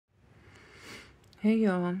Hey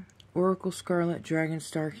y'all, Oracle Scarlet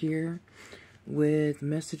Dragonstar here with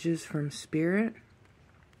messages from Spirit,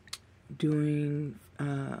 doing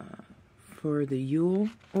for the Yule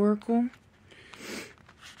Oracle,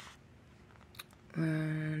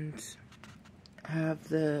 and have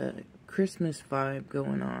the Christmas vibe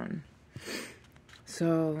going on.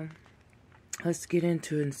 So let's get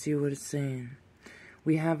into it and see what it's saying.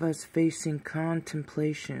 We have us facing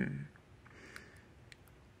contemplation.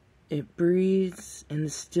 It breathes in the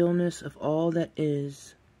stillness of all that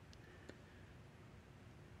is,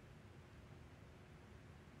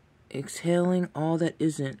 exhaling all that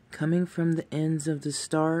isn't, coming from the ends of the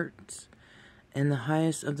starts and the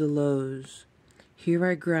highest of the lows. Here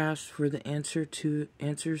I grasp for the answers to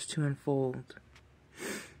unfold.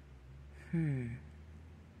 I don't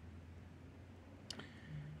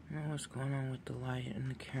know what's going on with the light and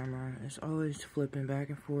the camera. It's always flipping back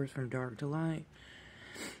and forth from dark to light.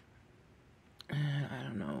 I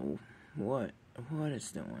don't know what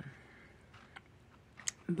it's doing.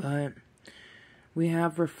 But we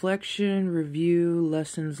have reflection, review,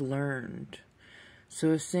 lessons learned.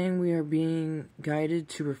 So it's saying we are being guided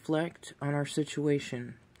to reflect on our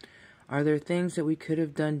situation. Are there things that we could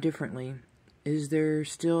have done differently? Is there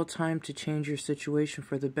still time to change your situation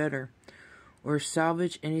for the better? Or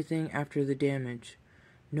salvage anything after the damage?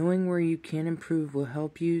 Knowing where you can improve will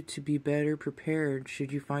help you to be better prepared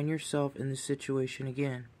should you find yourself in this situation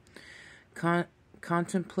again.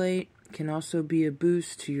 Contemplate can also be a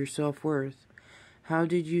boost to your self-worth. How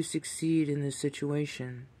did you succeed in this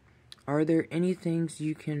situation? Are there any things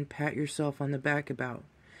you can pat yourself on the back about?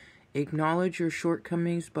 Acknowledge your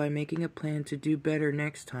shortcomings by making a plan to do better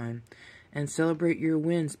next time, and celebrate your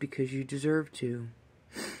wins because you deserve to.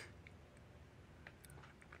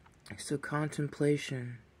 So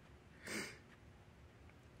contemplation.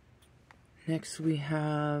 Next we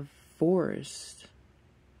have forest.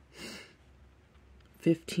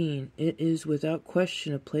 15. It is without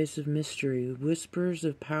question a place of mystery, whispers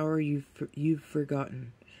of power you've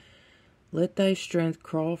forgotten. Let thy strength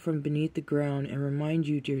crawl from beneath the ground and remind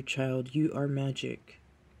you, dear child, you are magic.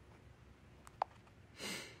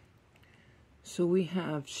 So we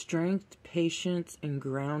have strength, patience, and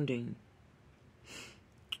grounding.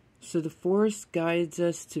 So the forest guides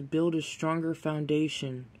us to build a stronger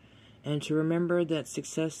foundation and to remember that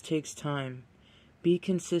success takes time. Be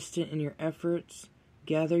consistent in your efforts,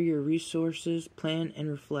 gather your resources, plan and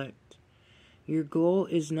reflect. Your goal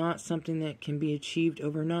is not something that can be achieved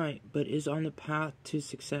overnight, but is on the path to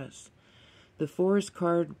success. The forest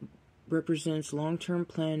card represents long-term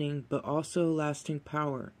planning, but also lasting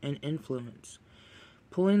power and influence.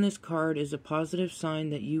 Pulling this card is a positive sign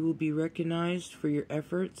that you will be recognized for your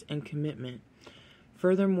efforts and commitment.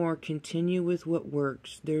 Furthermore, continue with what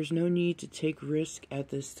works. There's no need to take risk at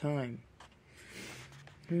this time.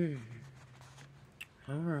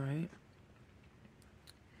 Alright.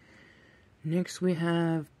 Next we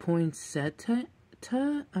have poinsettia.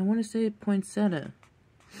 I want to say poinsettia.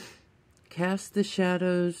 Cast the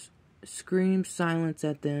shadows, scream silence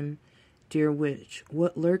at them. Dear witch,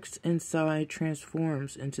 what lurks inside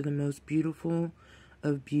transforms into the most beautiful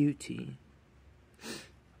of beauty.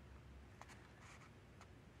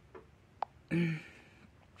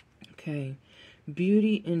 Okay.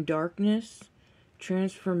 Beauty in darkness,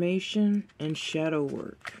 transformation, and shadow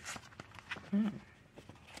work.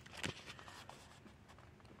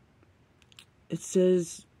 It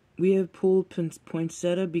says we have pulled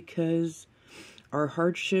poinsettia because our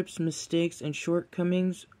hardships, mistakes, and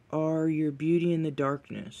shortcomings are your beauty in the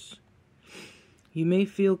darkness. You may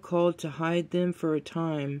feel called to hide them for a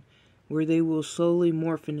time where they will slowly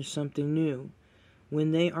morph into something new.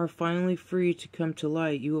 When they are finally free to come to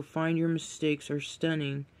light, you will find your mistakes are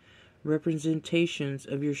stunning representations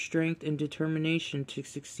of your strength and determination to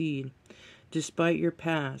succeed, despite your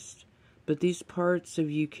past. But these parts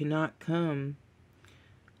of you cannot come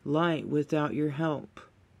light without your help.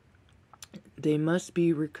 They must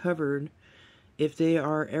be recovered if they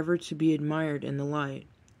are ever to be admired in the light.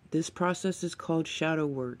 This process is called shadow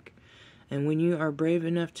work, and when you are brave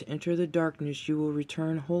enough to enter the darkness, you will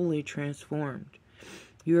return wholly transformed.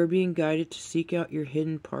 You are being guided to seek out your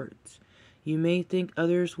hidden parts. You may think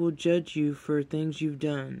others will judge you for things you've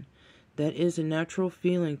done. That is a natural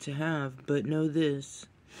feeling to have, but know this.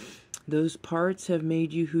 Those parts have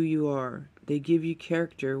made you who you are. They give you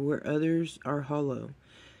character where others are hollow,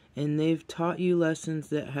 and they've taught you lessons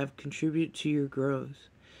that have contributed to your growth.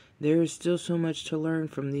 There is still so much to learn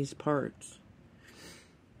from these parts.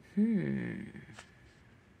 Oh,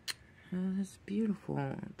 that's beautiful.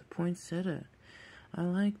 The poinsettia. I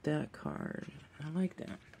like that card. I like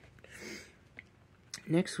that.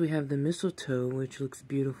 Next we have the mistletoe, which looks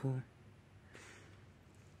beautiful.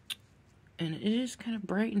 And it is kind of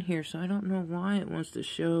bright in here, so I don't know why it wants to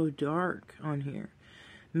show dark on here.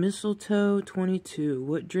 Mistletoe 22.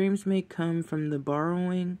 What dreams may come from the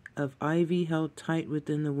borrowing of ivy held tight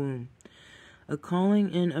within the womb? A calling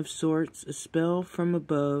in of sorts, a spell from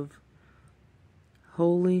above.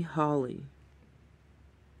 Holy holly.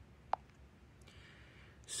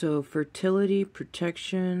 So, fertility,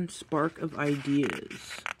 protection, spark of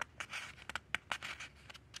ideas.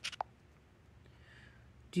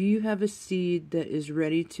 Do you have a seed that is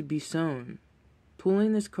ready to be sown?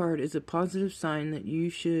 Pulling this card is a positive sign that you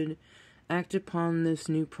should act upon this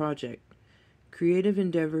new project. Creative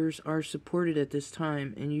endeavors are supported at this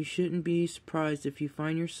time, and you shouldn't be surprised if you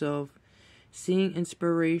find yourself seeing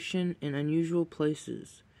inspiration in unusual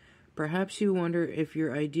places. Perhaps you wonder if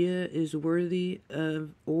your idea is worthy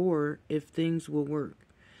of, or if things will work.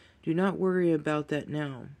 Do not worry about that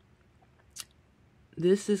now.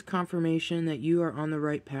 This is confirmation that you are on the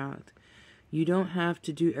right path. You don't have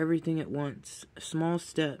to do everything at once. Small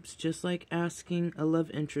steps, just like asking a love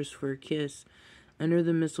interest for a kiss under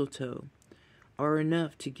the mistletoe, are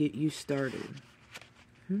enough to get you started.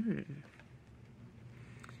 Alright.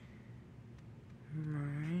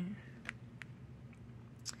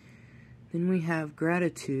 Then we have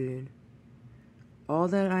gratitude. All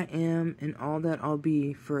that I am and all that I'll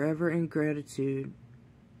be, forever in gratitude,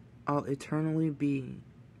 I'll eternally be.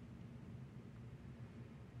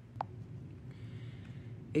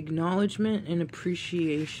 Acknowledgement and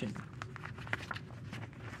appreciation.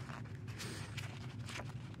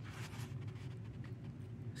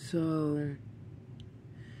 So,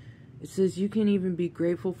 it says you can even be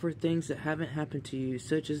grateful for things that haven't happened to you,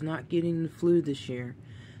 such as not getting the flu this year.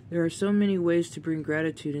 There are so many ways to bring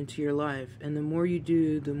gratitude into your life, and the more you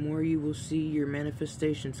do, the more you will see your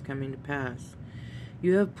manifestations coming to pass.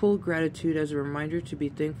 You have pulled gratitude as a reminder to be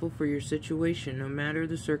thankful for your situation, no matter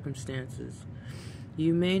the circumstances.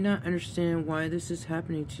 You may not understand why this is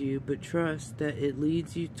happening to you, but trust that it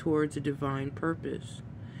leads you towards a divine purpose.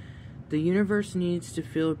 The universe needs to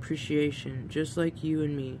feel appreciation, just like you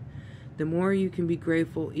and me. The more you can be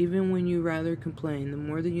grateful, even when you rather complain, the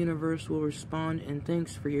more the universe will respond in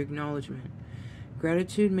thanks for your acknowledgement.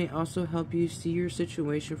 Gratitude may also help you see your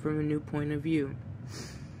situation from a new point of view.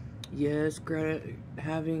 Yes,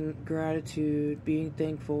 having gratitude, being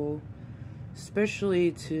thankful,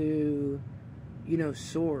 especially to,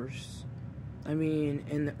 Source. I mean,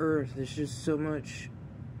 in the earth, there's just so much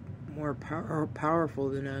more powerful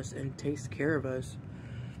than us and takes care of us.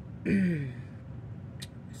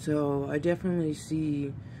 So I definitely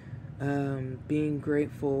see being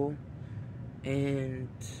grateful and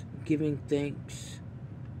giving thanks,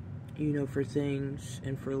 for things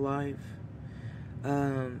and for life.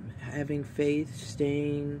 Having faith,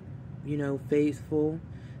 staying, faithful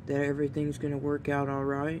that everything's going to work out all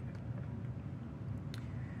right.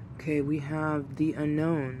 Okay, we have the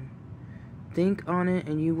unknown. Think on it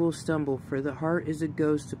and you will stumble, for the heart is a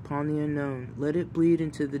ghost upon the unknown. Let it bleed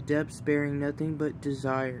into the depths, bearing nothing but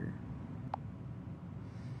desire.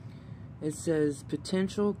 It says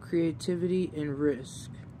potential, creativity, and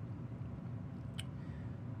risk.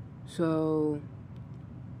 So,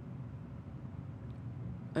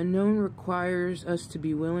 unknown requires us to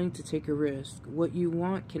be willing to take a risk. What you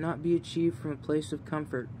want cannot be achieved from a place of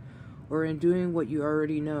comfort, or in doing what you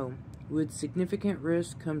already know. With significant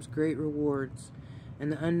risk comes great rewards,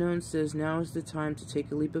 and the unknown says now is the time to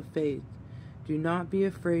take a leap of faith. Do not be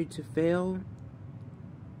afraid to fail.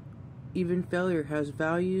 Even failure has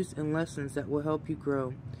values and lessons that will help you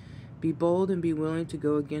grow. Be bold and be willing to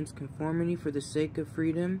go against conformity for the sake of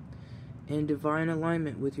freedom and divine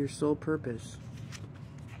alignment with your soul purpose.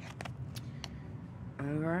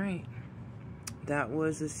 Alright. That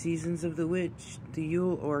was the Seasons of the Witch, the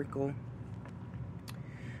Yule Oracle.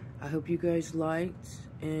 I hope you guys liked,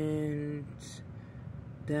 and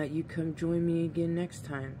that you come join me again next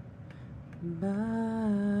time. Bye.